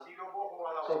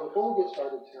So before we get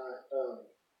started tonight, I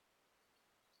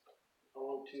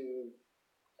want to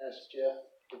ask Jeff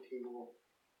if he will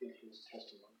give his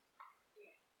testimony.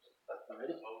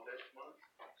 Ready? Whole testimony?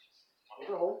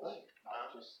 The whole thing.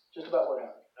 Just about what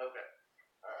happened. Okay.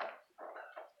 All right.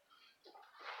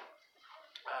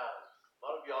 A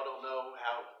lot of y'all don't know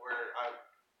where I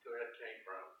came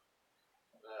from.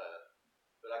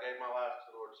 But I gave my life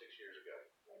to the Lord 6 years ago.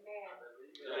 Amen.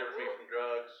 Delivered me from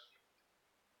drugs,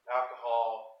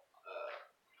 alcohol,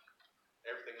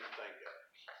 everything you think of.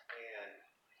 And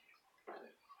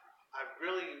I've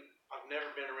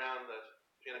never been around the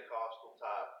Pentecostal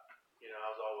type. I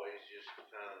was always just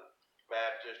kind of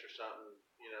Baptist or something,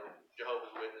 Jehovah's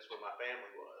Witness where my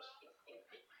family was.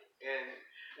 And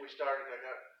I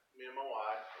got me and my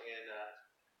wife, and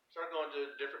started going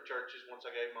to different churches once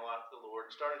I gave my life to the Lord,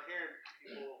 and started hearing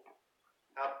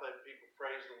how people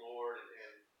praise the Lord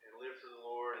and live for the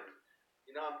Lord, and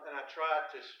I tried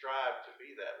to strive to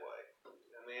be that way.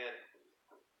 And then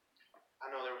I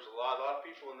know there was a lot of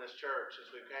people in this church since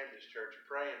we came to this church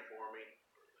praying for me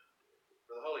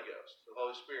for the Holy Ghost, for the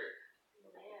Holy Spirit.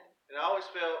 Amen. And I always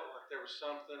felt like there was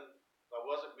something, I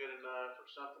wasn't good enough, or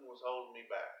something was holding me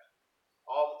back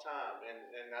all the time.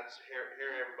 And I'd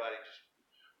hear everybody just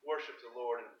worship the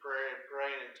Lord and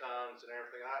praying in tongues and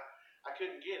everything. I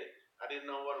couldn't get it. I didn't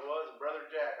know what it was. And Brother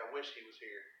Jack, I wish he was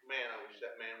here. Man, I wish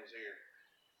that man was here.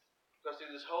 Because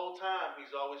through this whole time, he's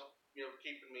always,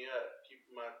 keeping me up,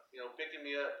 picking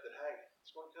me up that, hey, it's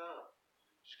going to come.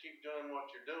 Just keep doing what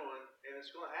you're doing, and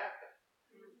it's going to happen.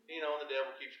 The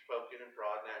devil keeps poking and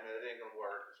prodding at me. It ain't going to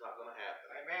work. It's not going to happen.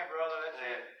 Amen, brother. That's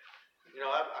it.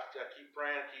 I keep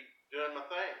praying, I keep doing my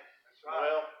thing. That's right.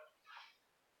 Well,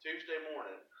 Tuesday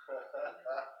morning,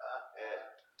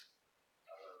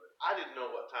 I didn't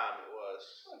know what time it was,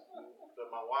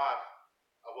 but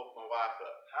I woke my wife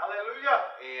up. Hallelujah.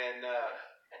 And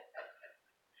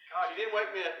she didn't wake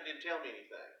me up and didn't tell me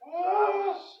anything.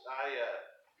 Woo! So I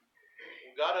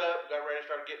got up, got ready,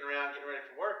 started getting ready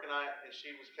for work, and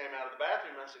she came out of the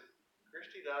bathroom, and I said,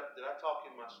 Christy, did I talk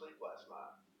in my sleep last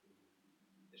night?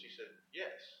 And she said,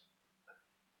 yes.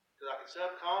 Because I could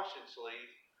subconsciously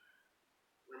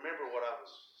remember what I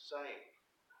was saying.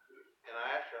 And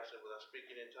I asked her, I said, was I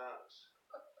speaking in tongues?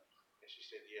 And she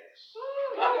said, yes.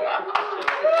 The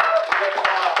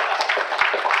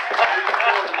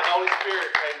Holy Spirit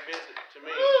came visit to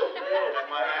me at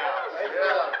my house.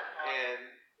 And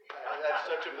that's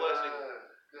such a blessing,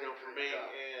 for me.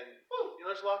 And,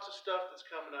 there's lots of stuff that's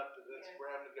coming up that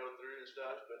we're having to go through and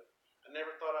stuff, but I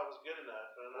never thought I was good enough.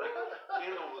 And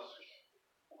Kendall was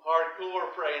hardcore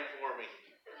praying for me.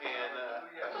 And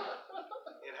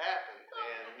it happened.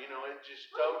 And, it just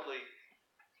totally,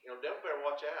 devil better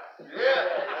watch out. Yeah.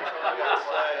 That's all I got to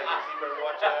say. Is he better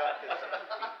watch out, because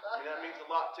that means a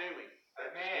lot to me. That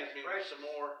just gives me some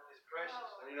more. It's precious.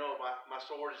 My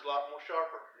sword is a lot more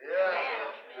sharper. Yeah.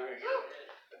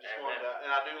 I just wanted to,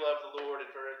 and I do love the Lord and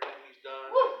for everything He's done,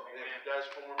 and He does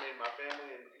for me and my family,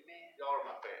 and y'all are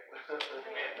my family.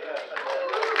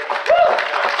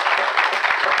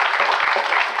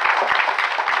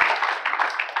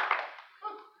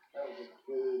 That was a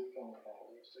good phone call.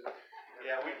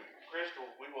 Yeah, Crystal,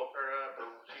 we woke her up, or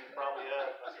she was probably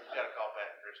up. I said, we got to call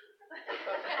back, Crystal.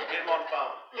 Get him on the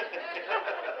phone.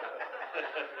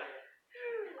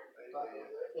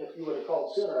 If you would have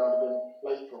called sooner, I would have been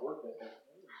late for work that day.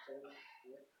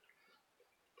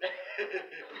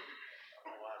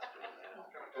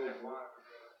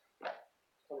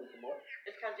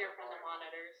 It's because you're from the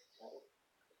monitors.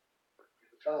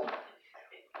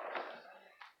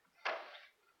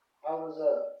 I was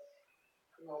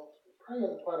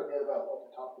praying quite a bit about what we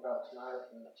talked about tonight,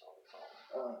 and it's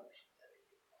kind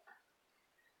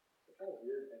of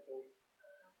weird, I think.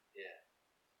 Yeah.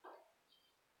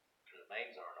 The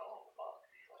names aren't on the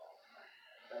monitors.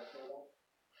 That's not on?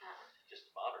 Just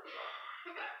the monitors are.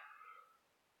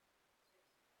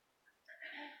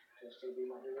 Just to be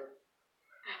my hero.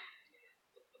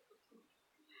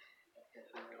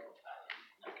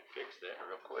 You can fix that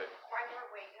real quick. While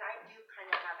we're waiting, I do kind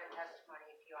of have a testimony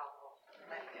if you all will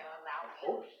let me allow me. Of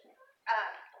course.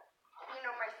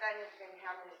 My son has been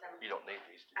having some You don't need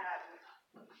these.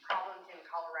 problems in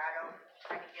Colorado,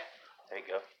 trying to get There you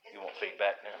go. You want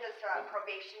feedback now? his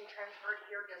probation transferred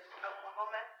here to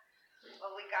Oklahoma.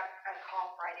 Well, we got a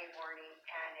call Friday morning,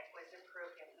 and it was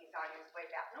approved, and he's on his way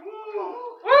back home.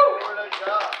 What a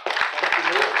job. He's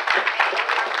been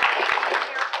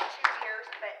here for 2 years,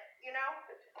 but,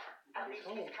 at least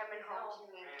he's coming home to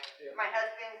me. My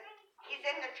husband, he's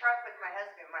in the truck with my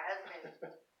husband. My husband's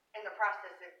in the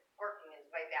process of working his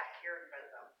way back here in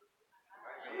Bozo.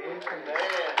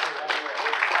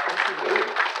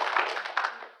 Amen.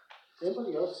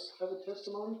 Anybody else have a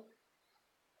testimony?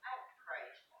 I have to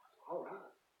praise. All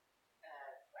right.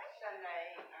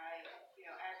 Sunday, I,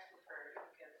 asked for prayer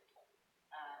because,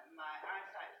 my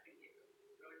eyesight's been getting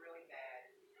really, really bad,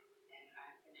 and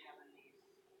I've been having these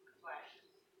flashes,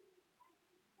 and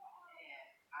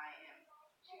I am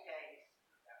 2 days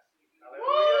without seeing.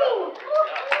 Hallelujah.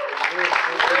 Amen.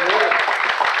 Thank you, Lord.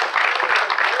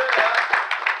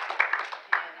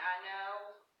 And I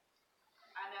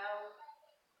know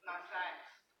my sight's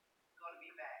gonna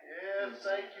be back. Yes,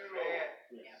 thank you, Lord.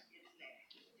 Yeah, it's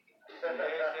next.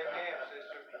 Amen,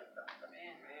 sister.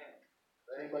 Amen.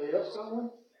 Anybody else got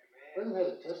one? We haven't had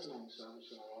a testimony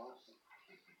service in a while. So.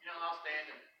 I'll stand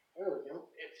and There we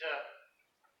go. it's I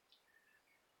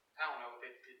don't know,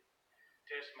 it's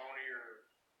testimony or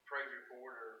praise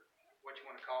report or what you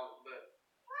want to call it, but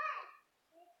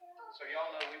so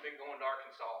y'all know we've been going to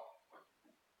Arkansas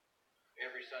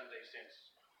every Sunday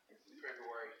since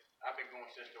February. I've been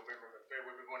going since November, but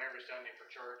February we've been going every Sunday for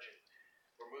church, and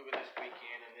we're moving this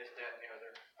weekend and this, that, and the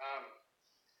other.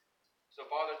 So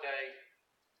Father's Day,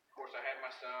 of course, I had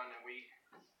my son and we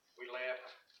left,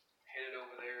 headed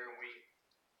over there, and we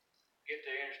get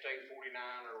to Interstate 49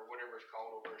 or whatever it's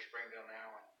called over in Springdale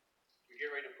now, and we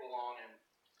get ready to pull on, and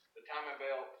the timing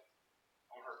belt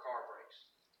on her car breaks.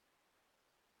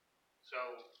 So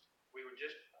we had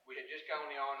just got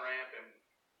on the on ramp and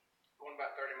going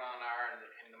about 30 mile an hour, and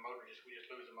the motor we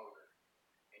just lose the motor.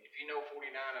 And if you know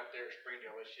 49 up there at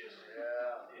Springdale, it's just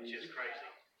crazy.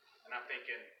 And I'm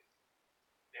thinking,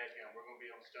 dadgum, we're gonna be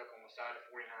stuck on the side of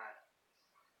 49.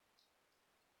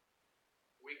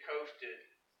 We coasted.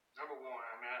 Number one,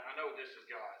 I know this is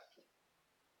God.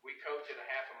 We coasted a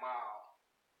half a mile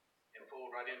and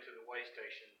pulled right into the way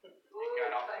station and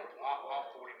got off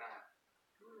 49.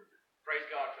 Praise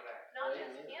God for that. Not just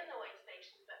in the way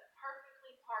station, but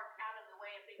perfectly parked out of the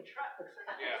way of big trucks in the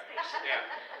way Yeah, station.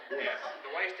 yeah. The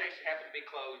way station happened to be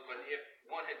closed, but if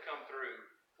one had come through,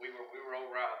 we were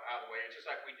over out of the way. It's just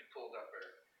like we just pulled up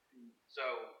there.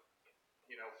 So,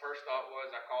 first thought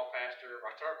was I called Pastor.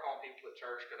 I started calling people at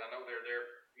church because I know they're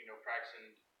there,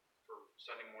 practicing for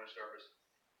Sunday morning service.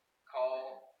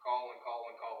 Call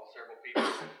several people.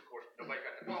 Of course, nobody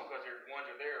got the phone because the ones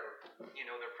are there,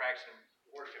 they're practicing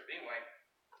worship anyway.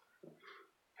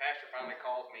 Pastor finally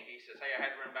calls me. He says, "Hey, I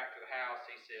had to run back to the house."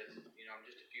 He says, "In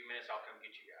just a few minutes, I'll come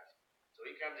get you guys." So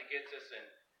he comes and gets us, and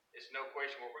it's no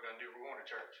question what we're going to do. We're going to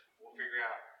church. We'll figure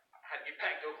out how to get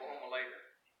back to Oklahoma later.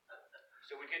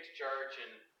 So we get to church,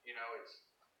 and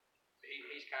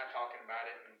he's kind of talking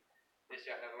about it, and this,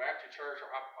 that, and the other. After church,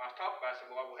 I was talking about it. I said,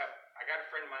 "Well, I got a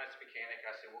friend of mine that's a mechanic."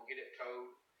 I said, "We'll get it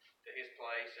towed to his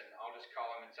place, and I'll just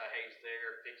call him and say, hey, it's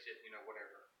there, fix it,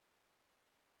 whatever."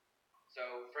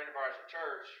 So a friend of ours at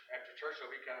church, after church, so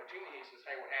he came up to me. He says,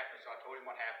 "Hey, what happened?" So I told him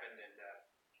what happened, and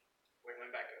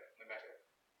went back up.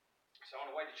 So on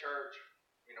the way to church,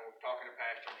 we're talking to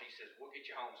Pastor, and he says, "We'll get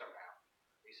you home somehow."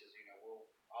 He says,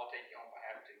 "I'll take you home if I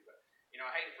have to." But I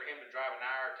hated for him to drive an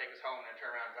hour, take us home, and then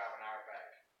turn around and drive an hour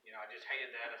back. I just hated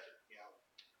that. I said,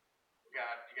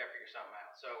 God, you got to figure something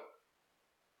out. So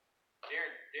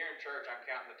during church, I'm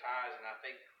counting the ties, and I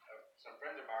think of some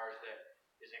friends of ours that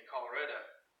is in Colorado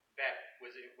that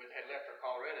had left for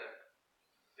Colorado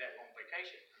that on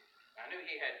vacation. I knew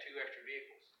he had 2 extra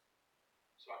vehicles.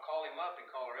 So I called him up in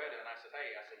Colorado, and I said,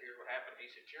 "Hey," I said, "here's what happened." He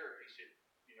said, "Sure." He said,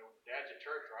 "Dad's at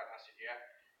church, right?" I said, "Yeah."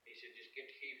 He said, "Just get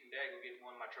the key from Dad, go get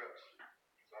one of my trucks."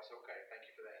 So I said, "Okay, thank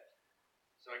you for that."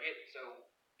 So I get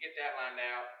that lined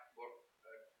out. Well,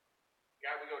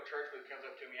 guy we go to church with comes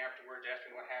up to me afterwards, asked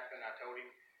me what happened. I told him.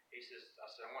 I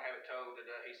said, "I'm gonna have it towed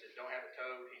today." He said, "Don't have it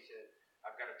towed." He said,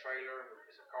 "I've got a trailer.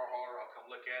 It's a car hauler. I'll come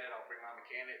look at it. I'll bring my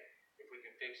mechanic. If we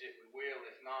can fix it, we will.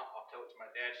 If not, I'll tow it to my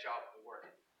dad's shop. We'll work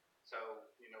it." So,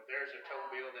 there's a tow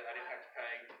bill that I didn't have to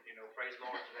pay. Praise the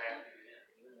Lord for that.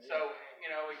 So,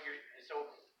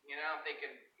 I'm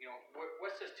thinking,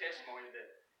 what's this testimony that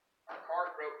our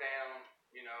cars broke down,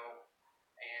 and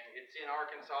it's in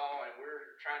Arkansas, and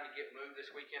we're trying to get moved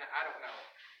this weekend. I don't know,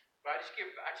 but I just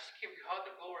give God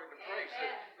the glory and the praise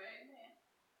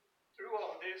through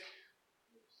all of this.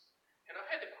 And I've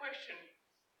had the question,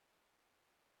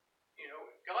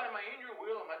 God, am I in your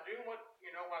will? Am I doing what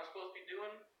I'm supposed to be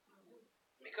doing?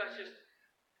 Because it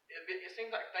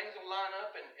seems like things will line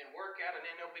up and work out, and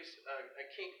then there'll be a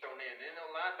kink thrown in, and then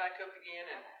they'll line back up again,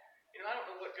 and I don't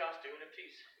know what God's doing, if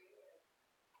He's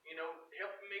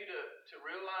helping me to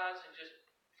realize and just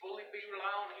fully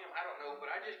rely on Him. I don't know, but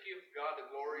I just give God the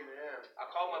glory. Amen. I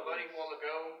called my buddy a while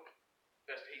ago.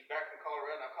 He's back from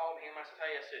Colorado, and I called him. I said,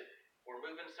 "Hey," I said, "we're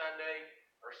moving Sunday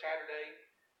or Saturday.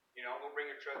 I'm gonna bring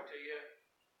your truck to you."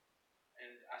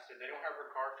 And I said, "They don't have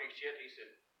her car fixed yet." He said,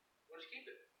 we'll just keep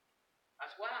it. I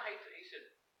said, well, I hate to, he said,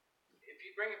 if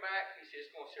you bring it back, he said,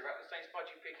 it's going to sit right in the same spot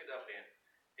you picked it up in.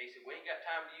 He said, we ain't got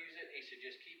time to use it. He said,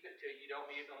 just keep it till you don't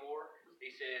need it no more.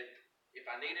 He said, if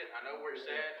I need it, I know where it's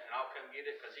at, and I'll come get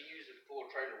it, because he uses a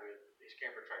full trailer with his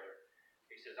camper trailer.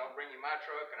 He says, I'll bring you my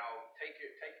truck, and I'll take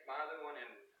my other one,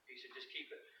 and he said, just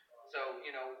keep it. So,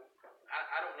 you know,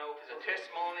 I don't know if it's a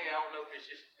testimony, I don't know if it's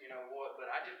just, you know, what,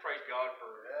 but I just praise God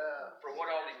for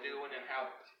what all he's doing and how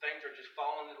things are just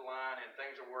falling into line and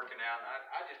things are working out. And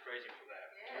I just praise him for that.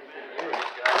 Amen.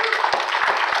 Praise God.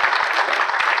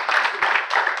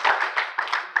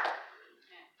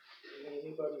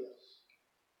 Anybody else?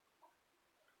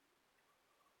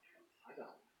 I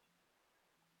got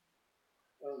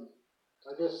one.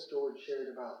 I guess George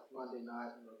shared about Monday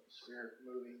night and the Spirit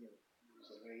moving, and it was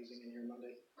amazing in here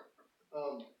Monday.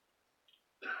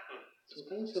 Some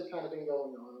things have kind of been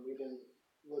going on. We've been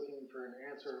looking for an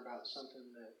answer about something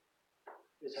that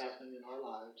is happening in our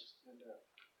lives. And,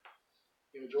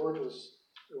 George was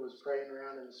praying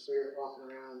around in the Spirit, walking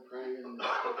around, praying. And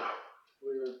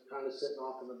we were kind of sitting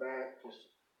off in the back,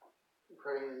 just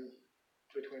praying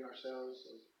between ourselves.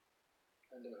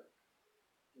 And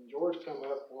George come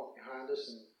up, walked behind us,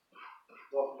 and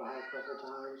walked by a couple of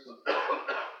times.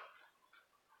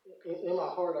 And in my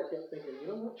heart, I kept thinking, you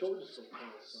know what, George is going to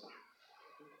tell us something.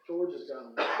 George has got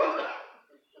him.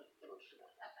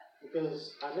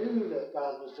 Because I knew that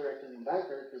God was directing him back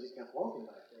there because he kept walking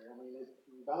back there. I mean,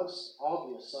 God's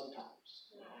obvious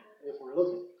sometimes if we're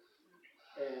looking.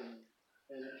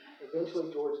 And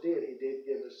eventually George did. He did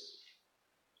give us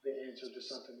the answer to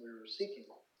something we were seeking.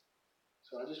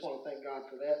 So I just want to thank God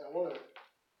for that. And I want to,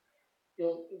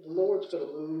 the Lord's going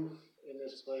to move in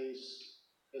this place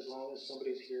as long as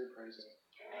somebody's here praising Him.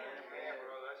 Amen,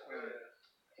 bro. That's good.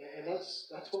 And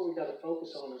that's what we got to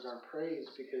focus on is our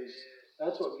praise, because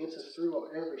that's what gets us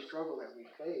through every struggle that we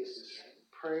face is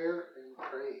prayer and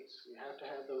praise. We have to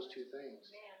have those two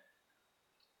things.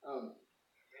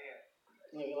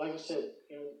 Like I said,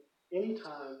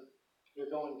 anytime you're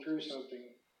going through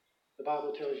something, the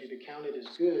Bible tells you to count it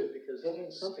as good, because that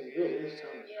means something good is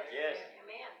coming. Yes.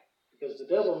 Amen. Because the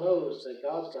devil knows that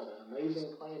God's got an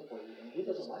amazing plan for you, and he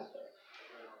doesn't like that.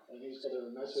 And he's going to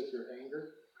mess with your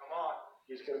anger. Come on.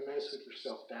 He's going to mess with your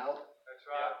self-doubt. That's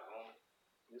right.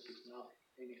 This is not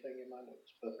anything in my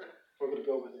notes, but we're going to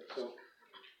go with it. So,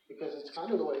 because it's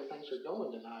kind of the way things are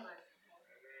going tonight.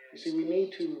 You see, we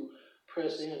need to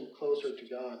press in closer to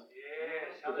God.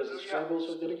 Yes. Because the struggles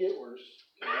are going to get worse.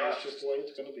 That's just the way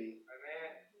it's going to be.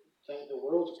 Amen.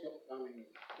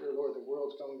 Dear Lord, the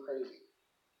world's going crazy.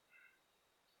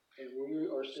 And we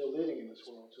are still living in this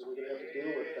world, so we're going to have to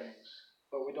deal with things.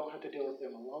 But we don't have to deal with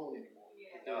them alone anymore.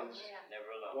 No, never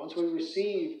alone. Once we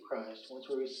receive Christ, once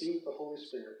we receive the Holy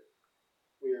Spirit,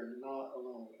 we are not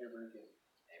alone ever again.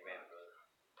 Amen, brother.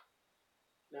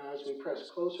 Now, as we press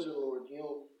closer to the Lord,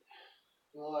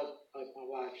 like my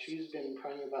wife, she's been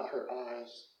praying about her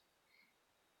eyes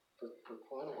for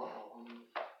quite a while.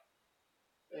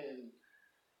 And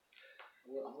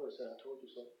I'm going to say, I told you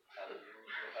so.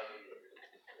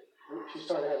 She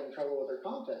started having trouble with her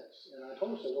contacts. And I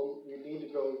told her, well, you need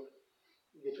to go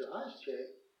get your eyes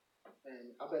checked.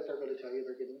 And I bet they're going to tell you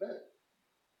they're getting better.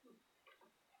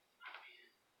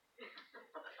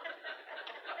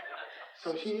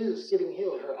 So she is getting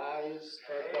healed. Her eyes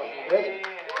have gotten better.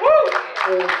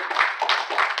 And,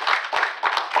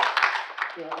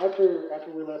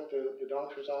 after we left the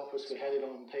doctor's office, we had it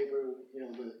on paper.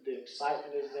 The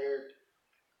excitement is there.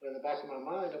 But in the back of my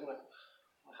mind, I'm like,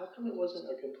 how come it wasn't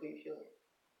a complete healing?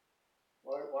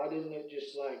 Why didn't it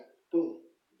just boom,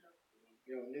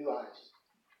 new eyes?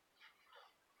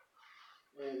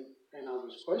 And I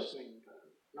was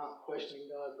not questioning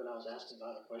God, but I was asking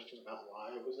God a question about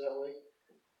why it was that way.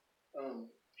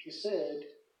 He said,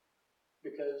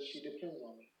 because she depends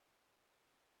on me.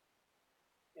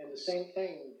 And the same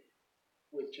thing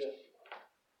with Jeff.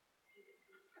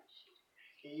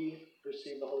 He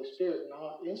received the Holy Spirit,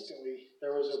 not instantly.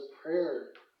 There was a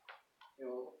prayer,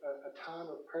 a time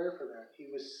of prayer for that. He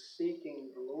was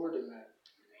seeking the Lord in that.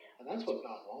 And that's what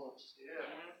God wants. Yeah.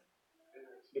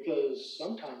 Because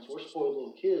sometimes we're spoiled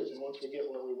little kids, and once we get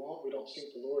what we want, we don't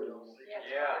seek the Lord anymore.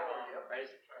 Yeah.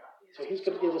 So He's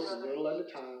going to give us a little at a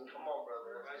time. Come on,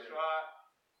 brother. That's right.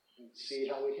 And see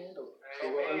how we handle it. See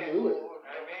Amen. what we do with it.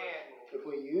 Amen. If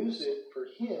we use it for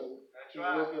Him, That's He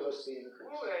right. will give us the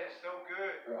increase. Ooh, that is so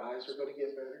good. Our eyes are going to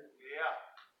get better. Yeah.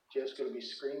 Jeff's going to be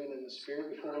screaming in the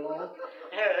Spirit before long.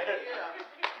 Yeah.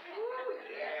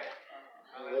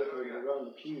 And they're going to run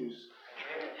the pews.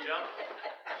 Jump.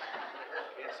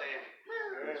 Get Sandy.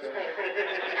 That's right.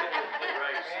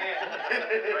 Grace.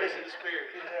 Grace in the Spirit.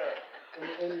 Yeah.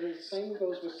 And the same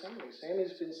goes with Sammy.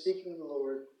 Sammy's been seeking the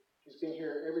Lord. He's been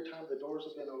here every time the doors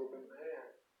have been open.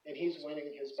 And he's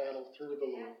winning his battle through the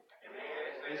Lord.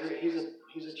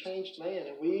 He's a changed man,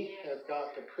 and we have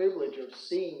got the privilege of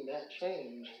seeing that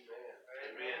change.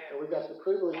 And we've got the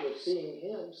privilege of seeing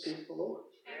him seek the Lord.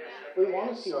 We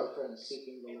want to see our friends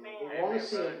seeking the Lord. We want to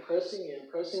see them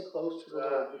pressing close to the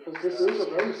Lord, because this is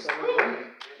a race that we're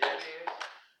running.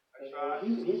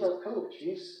 And he's our coach.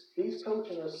 He's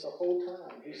coaching us the whole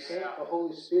time. He sent the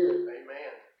Holy Spirit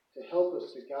to help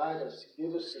us, to guide us, to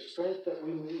give us the strength that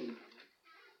we need.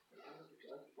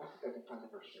 I think I can find the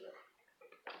verse for that.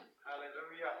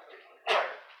 Hallelujah.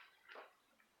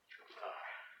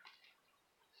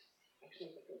 Actually, I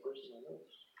think that verse in my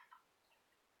notes.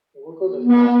 And we'll go to. All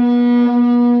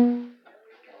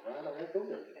right, I won't go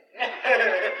there.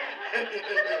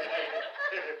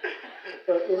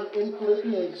 But in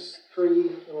Philippians 3,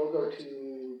 and we'll go to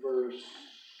verse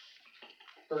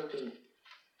 13.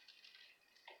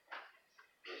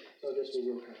 So I guess we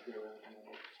will kind of get around to that.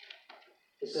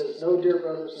 It says, "No, dear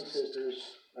brothers and sisters,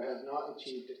 I have not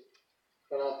achieved it,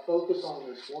 but I focus on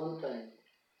this one thing,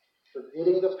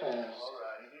 forgetting the past,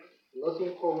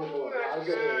 looking forward to what lies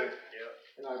ahead,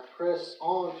 and I press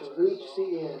on to reach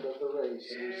the end of the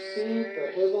race and receive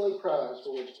the heavenly prize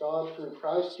for which God, through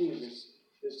Christ Jesus,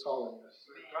 is calling us."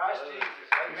 Christ Jesus.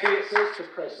 And so it says to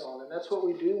press on, and that's what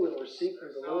we do when we're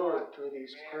seeking the Lord through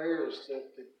these prayers,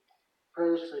 the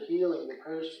prayers for healing, the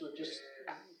prayers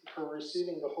for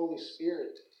receiving the Holy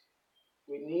Spirit.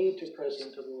 We need to press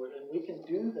into the Lord, and we can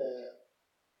do that,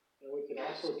 and we can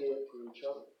also do it for each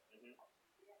other.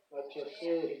 Like Jeff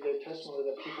said, he gave testimony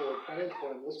that people were praying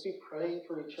for him. Let's be praying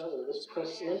for each other. Let's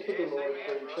press into the Lord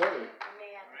for each other,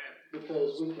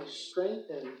 because we can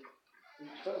strengthen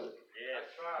each other.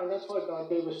 And that's why God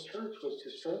gave us church, was to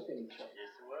strengthen each other.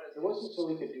 It wasn't so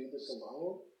we could do this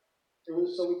alone. It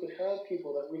was so we could have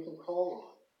people that we can call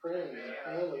on, friends and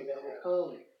family that will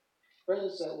come,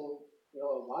 friends that will,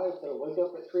 a wife that will wake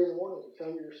up at 3 in the morning to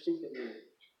tell you you're speaking to you.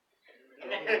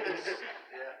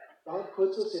 God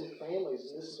puts us in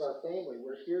families, and this is our family.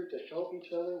 We're here to help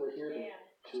each other. We're here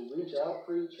to reach out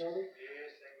for each other.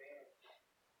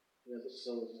 Yeah, this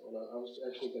still isn't what I was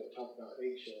actually going to talk about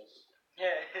eggshells.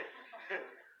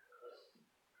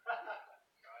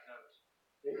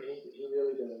 He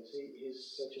really does.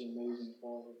 He's such an amazing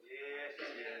father.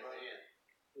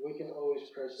 We can always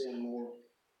press in more.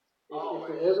 If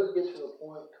we ever get to the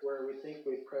point where we think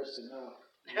we've pressed enough,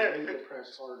 we need to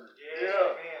press harder.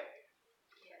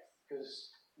 Because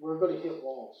we're going to hit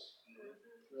walls.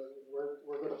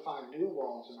 We're going to find new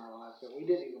walls in our lives that we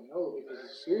didn't even know, because the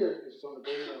Spirit is going to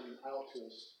bring them out to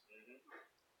us.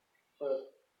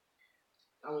 But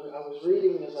I was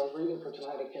reading, as I was reading for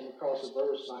tonight, I came across a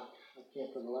verse, and I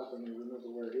can't for the life of me remember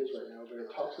where it is right now, but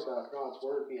it talks about God's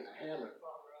Word being a hammer.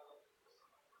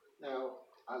 Now,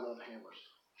 I love hammers.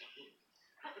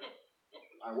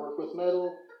 I work with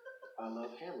metal. I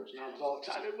love hammers. And I was all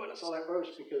excited when I saw that verse,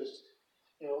 because,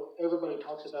 everybody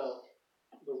talks about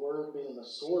the Word being the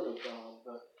sword of God,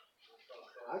 but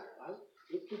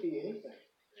it could be anything.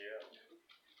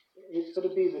 It's going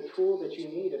to be the tool that you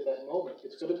need at that moment.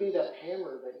 It's going to be that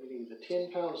hammer that you need, the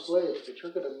 10-pound sledge that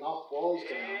you're going to knock walls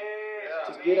down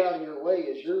to get out of your way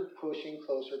as you're pushing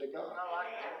closer to God.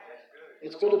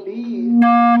 It's going to be,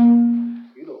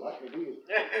 you don't like me, do you?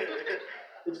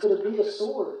 It's going to be a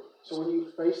sword, so when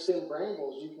you face them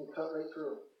brambles, you can cut right through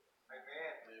them.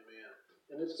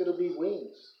 And it's going to be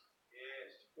wings.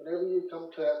 Whenever you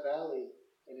come to that valley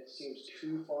and it seems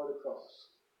too far to cross,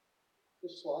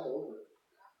 just fly over it.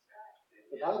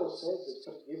 The Bible says it's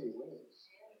going to give you wings.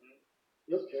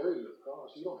 He'll carry you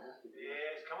across. You don't have to do it.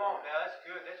 Yes, come on now. That's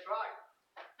good. That's right.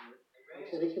 Like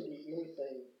I said, it can be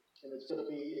anything, and it's going to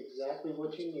be exactly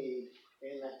what you need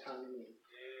in that time of need.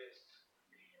 Yes.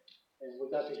 And we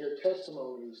got to hear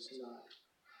testimonies tonight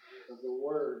of the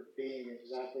Word being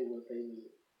exactly what they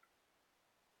needed.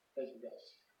 Thank you,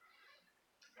 guys.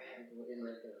 I think we'll end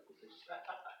right there, because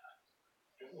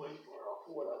I'm way far off.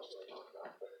 What else do I talk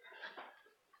about?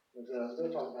 I was going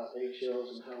to talk about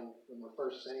eggshells, and how when we're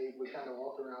first saved, we kind of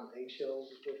walk around eggshells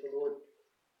with the Lord.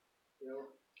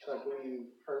 It's like when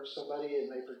you hurt somebody and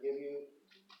they forgive you,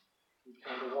 you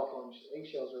kind of walk on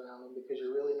eggshells around them, because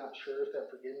you're really not sure if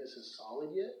that forgiveness is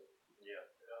solid yet.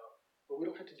 But we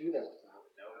don't have to do that with God.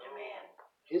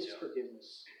 His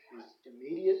forgiveness is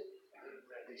immediate.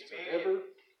 It's forever.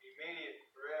 Immediate,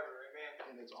 forever. Amen.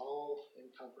 And it's all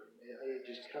encompassing. It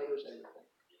just covers everything.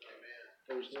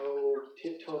 There's no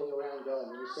tiptoeing around God.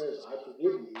 When He says, "I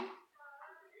forgive you,"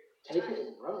 take it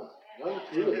and run. Run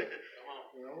through it.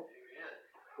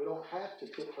 We don't have to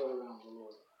tiptoe around the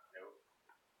Lord.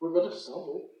 we're going to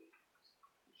stumble.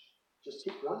 Just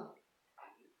keep running.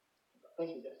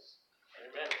 Thank you, guys.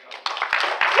 Amen.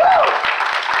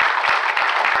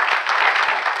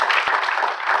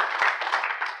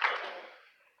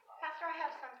 Pastor, I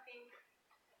have something.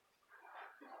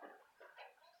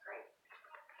 Great.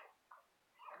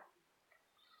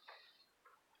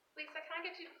 Lisa, can I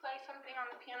get you to play something on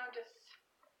the piano? Just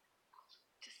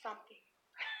something.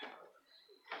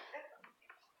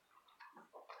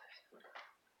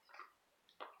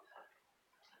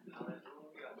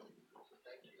 Hallelujah.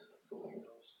 Thank you, Holy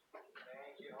Ghost.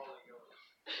 Thank you, Holy Ghost.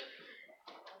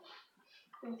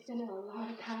 Been spending a lot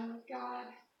of time with God.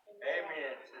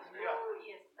 Amen. Oh,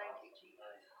 yes, thank you,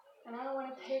 Jesus. And I don't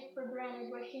want to take for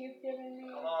granted what He's given me.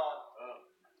 Come on.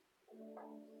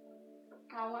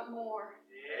 I want more.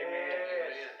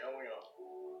 Yes. Here we go.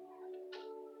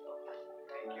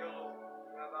 Thank you, Lord.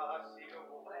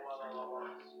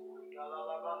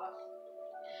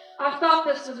 I thought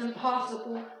this was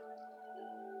impossible.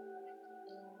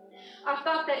 I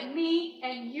thought that me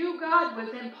and you, God, was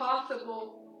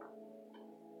impossible.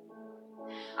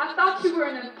 I thought you were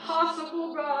an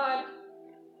impossible God.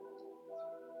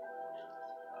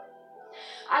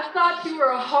 I thought you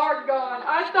were a hard God.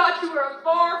 I thought you were a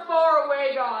far, far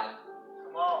away God.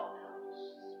 Come on.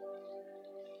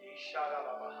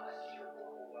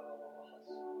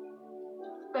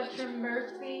 But your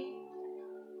mercy,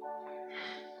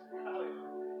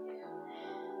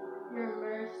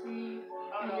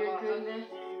 and your goodness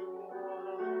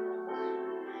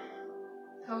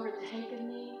has overtaken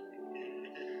me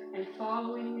and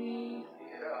following me.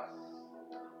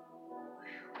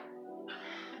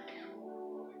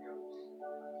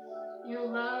 Your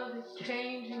love is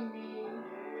changing me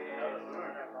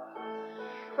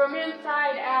from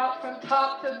inside out, from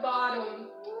top to bottom.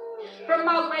 From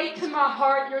my weight to my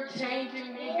heart, you're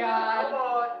changing me,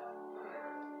 God.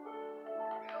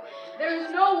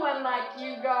 There's no one like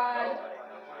you, God.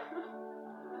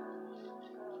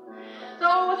 So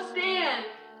I will stand.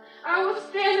 I will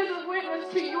stand as a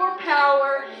witness to your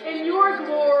power and your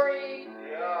glory,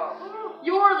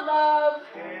 your love.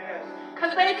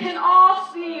 Because they can all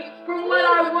see from what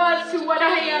I was to what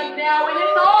I am now. And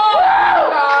it's all you,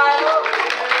 God.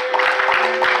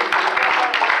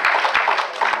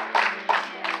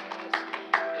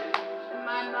 In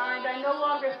my mind, I no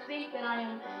longer think that I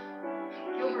am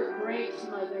Gilbert Grape's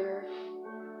mother.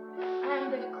 I am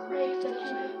the grapes that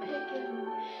you have picked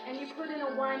and you put in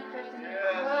a wine press and you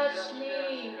crushed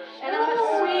me. And I'm a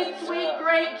sweet, sweet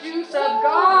grape juice of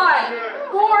God.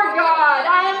 For God.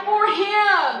 I am for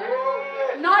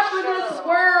Him. Not for this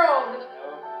world.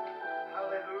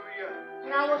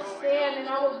 And I will stand and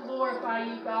I will glorify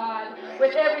you, God,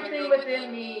 with everything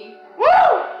within me. Woo!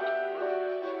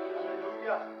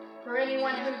 For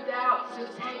anyone who doubts,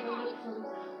 just take a look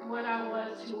from what I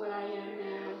was to what I am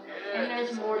now. And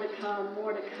there's more to come,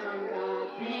 God.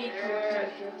 Thank you,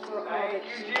 Jesus, for all that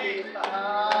you do.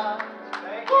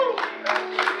 Thank you,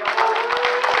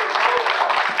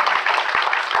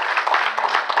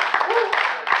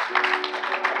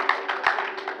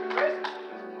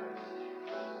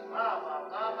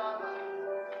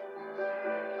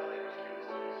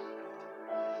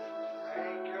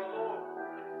 Thank you, Lord.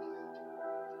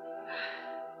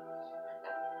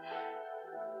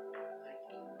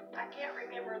 I can't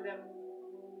remember the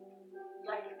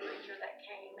lady preacher that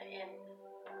came and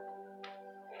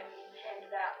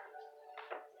handed out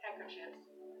handkerchiefs.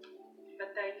 But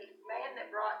the man that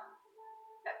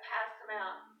passed them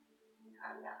out,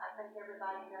 I think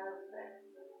everybody knows that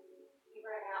he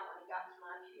ran out when he got to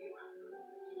my pew.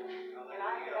 And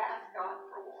I had asked God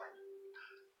for one.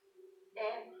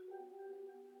 And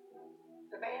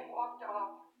the man walked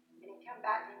off and he come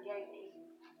back and gave me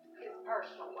his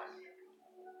personal one.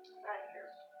 Right here.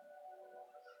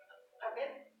 I've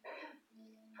been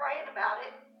praying about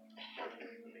it.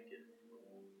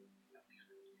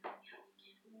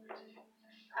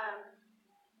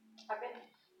 I've been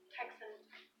texting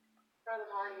Brother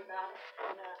Marty about it,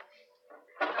 and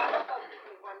God spoke to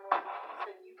me one morning. He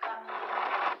said, "You've got to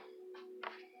get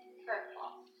prayer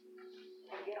cloths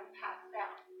and get them passed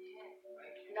out.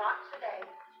 Not today.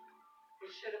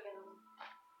 It should have been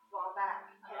a while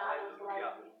back, and I was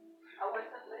lazy. I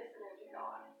wasn't listening to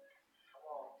God.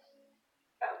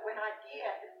 But when I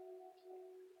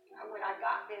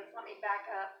got this, let me back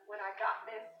up. When I got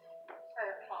this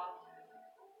prayer cloth,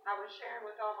 I was sharing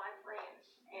with all my friends,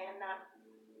 and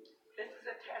this is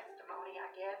a testimony, I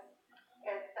guess.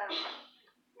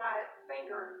 My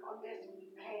finger on this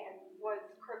hand was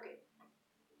crooked,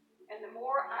 and the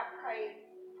more I prayed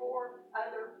for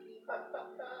other people,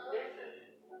 this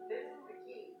is the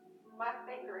key. My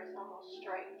finger hair is almost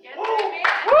straight. Yes, Woo! amen.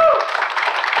 Woo!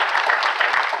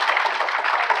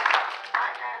 I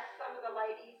asked some of the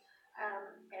ladies,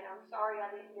 and I'm sorry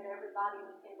I didn't get everybody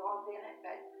involved in it,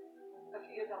 but a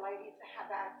few of the ladies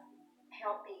have asked,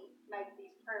 help me make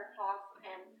these prayer cloths,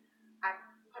 and I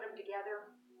put them together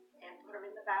and put them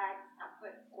in the bags. I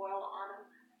put oil on them,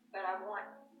 but I want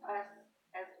us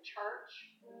as a church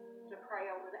to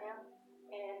pray over them.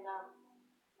 And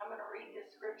I'm going to read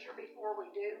this scripture before we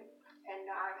do, and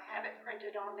I have it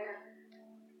printed on there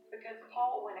because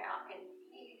Paul went out and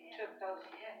he took those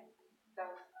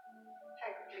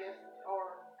handkerchiefs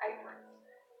or aprons,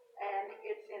 and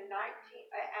it's in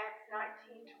Acts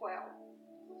 19:12.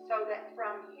 So that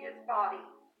from his body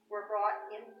were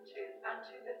brought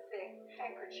unto the sick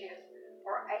handkerchiefs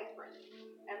or aprons,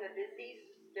 and the disease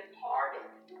departed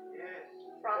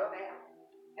from them,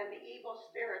 and the evil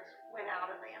spirits went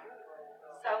out of them.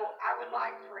 So I would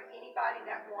like for anybody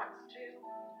that wants to,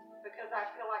 because I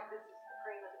feel like this is the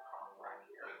cream of the crop right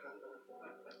here,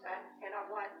 and I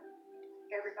want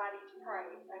everybody to pray.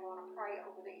 They want to pray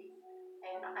over these,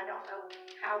 and I don't know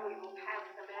how we will pass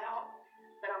them out,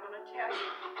 but I'm going to tell you,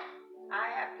 I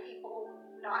have people,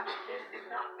 this is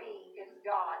not me, it's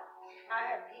God. I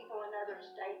have people in other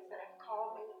states that have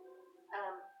called me.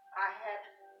 I had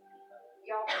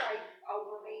y'all pray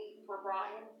over me for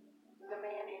Brian, the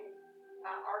man in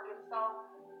Arkansas,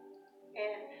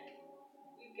 and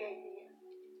you gave me his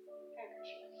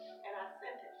handkerchief, and I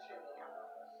sent it to him.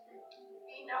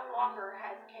 He no longer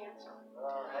has cancer.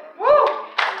 Woo!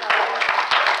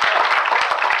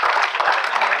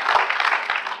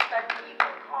 But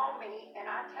people call me, and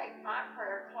I take my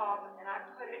prayer cloth and I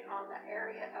put it on the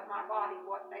area of my body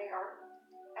what they are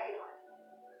ailing.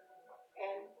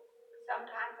 And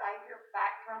sometimes I hear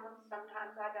back from them,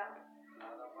 sometimes I don't.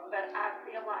 But I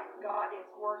feel like God is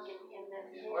working in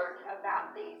this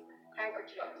about these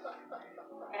handkerchiefs.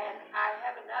 And I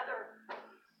have another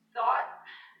thought.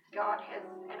 God has,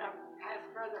 and I've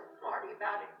asked Brother Marty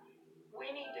about it.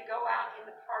 We need to go out in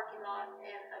the parking lot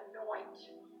and anoint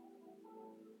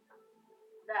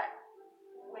that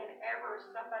whenever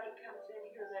somebody comes in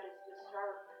here that is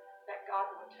disturbed, that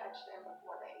God will touch them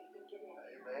before they even get in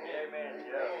here. Amen.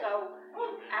 Yeah. So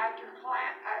after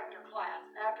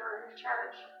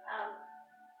church,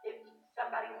 if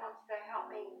somebody wants to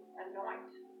help me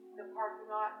anoint the parking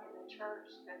lot and the church,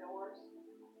 the doors,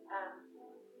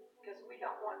 because we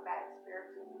don't want bad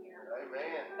spirits in here.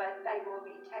 Amen. But they will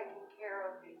be taken care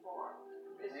of before.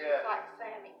 It's just like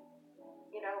Sammy.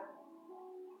 You know,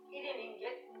 we didn't even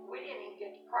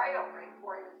get to pray over him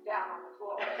before he was down on the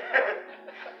floor.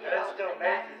 That still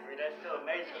amazes me. That's still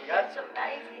amazing. It's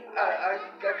amazing.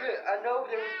 I know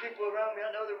there was people around me.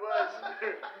 I know there was.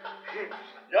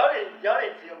 y'all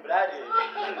didn't see them, but I did.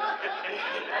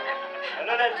 I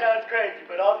know that sounds crazy,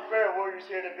 but all the prayer warriors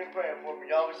here that have been praying for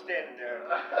me, y'all was standing there.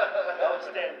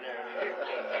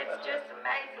 It's just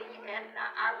amazing, and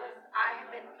I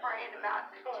have been praying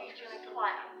about teaching a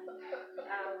class.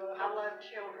 I love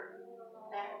children,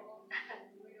 and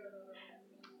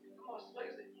I'm almost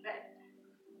losing that.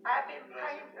 I've been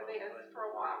praying for this for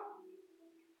a while.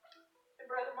 And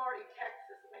Brother Marty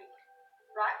texts me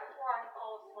right before I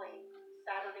fall asleep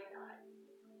Saturday night.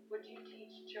 Would you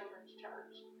teach children's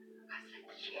church? I said,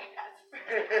 yes.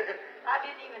 I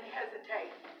didn't even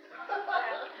hesitate.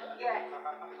 Yes.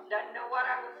 Doesn't know what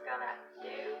I was going to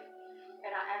do. And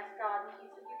I asked God, and he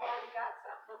said, you've already got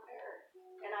something prepared.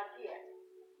 And I did.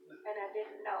 And I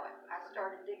didn't know it. I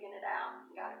started digging it out,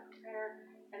 got it prepared,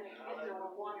 and the kids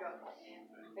were wonderful.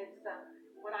 It's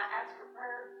when I asked for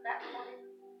prayer that morning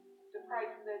to pray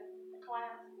for the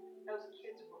class, those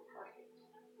kids were perfect.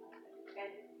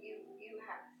 And you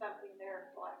have something there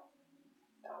to bless.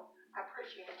 So I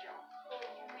appreciate y'all.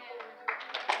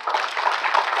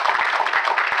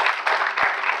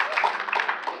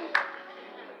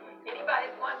 Anybody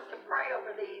wants to pray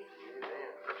over these?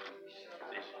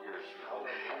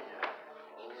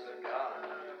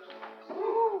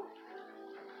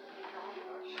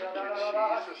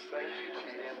 Jesus, thank you,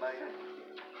 Jesus.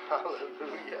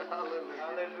 Hallelujah, hallelujah.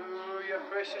 Hallelujah,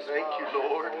 precious Thank you,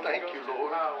 Lord. Thank you,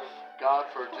 Lord. God,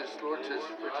 for just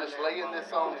laying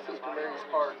this on Sister Mary's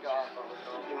heart, God.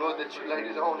 Lord, that you laid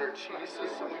it on her,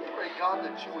 Jesus. And we pray, God,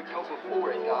 that you would go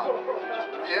before it, God.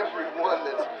 Everyone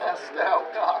that's passed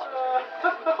out, God.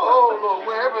 Oh, Lord,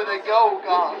 wherever they go,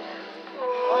 God.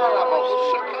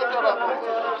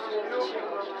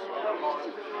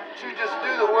 You just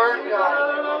do the word, God.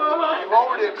 You've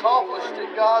already accomplished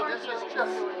it, God. This is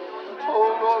just,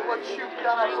 oh Lord, what you've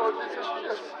done, Lord. This is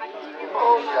just,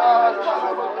 oh God.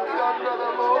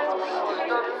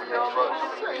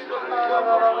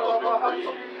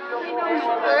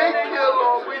 thank you,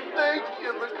 Lord. We thank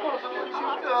you because of what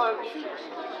you've done.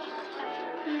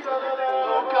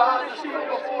 Oh, God, just go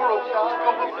before them, God.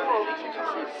 Go before them,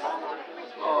 Jesus.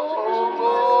 Oh,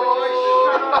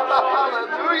 Lord.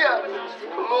 Hallelujah.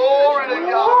 Glory to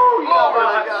God.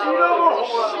 Glory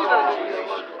to God.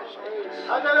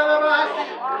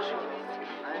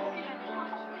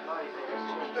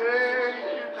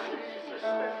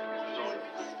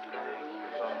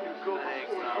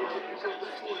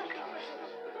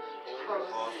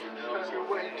 Have your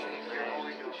way,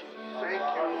 Jesus. Thank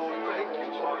you, Lord. Thank you,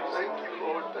 Lord. Thank you,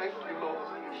 Lord. Thank you, Lord.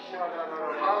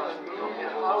 Hallelujah.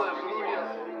 Hallelujah.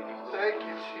 Thank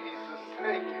you, Jesus.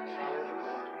 Thank you,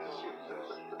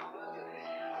 Jesus.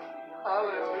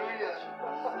 Hallelujah.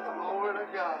 Glory to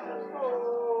God.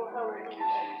 Oh, thank you,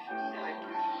 Jesus. Thank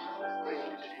you, Jesus. Thank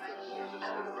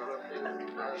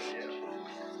you,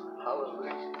 Jesus.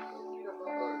 Hallelujah.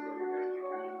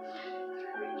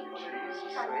 Thank you,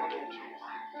 Jesus. Thank you, Jesus.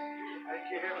 Thank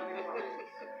you, Heavenly Father.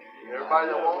 Everybody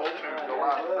that wants to go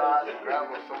outside and grab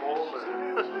some oil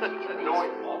and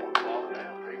anoint.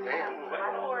 Amen.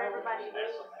 Before everybody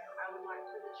leaves, I would like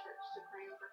for the church to pray over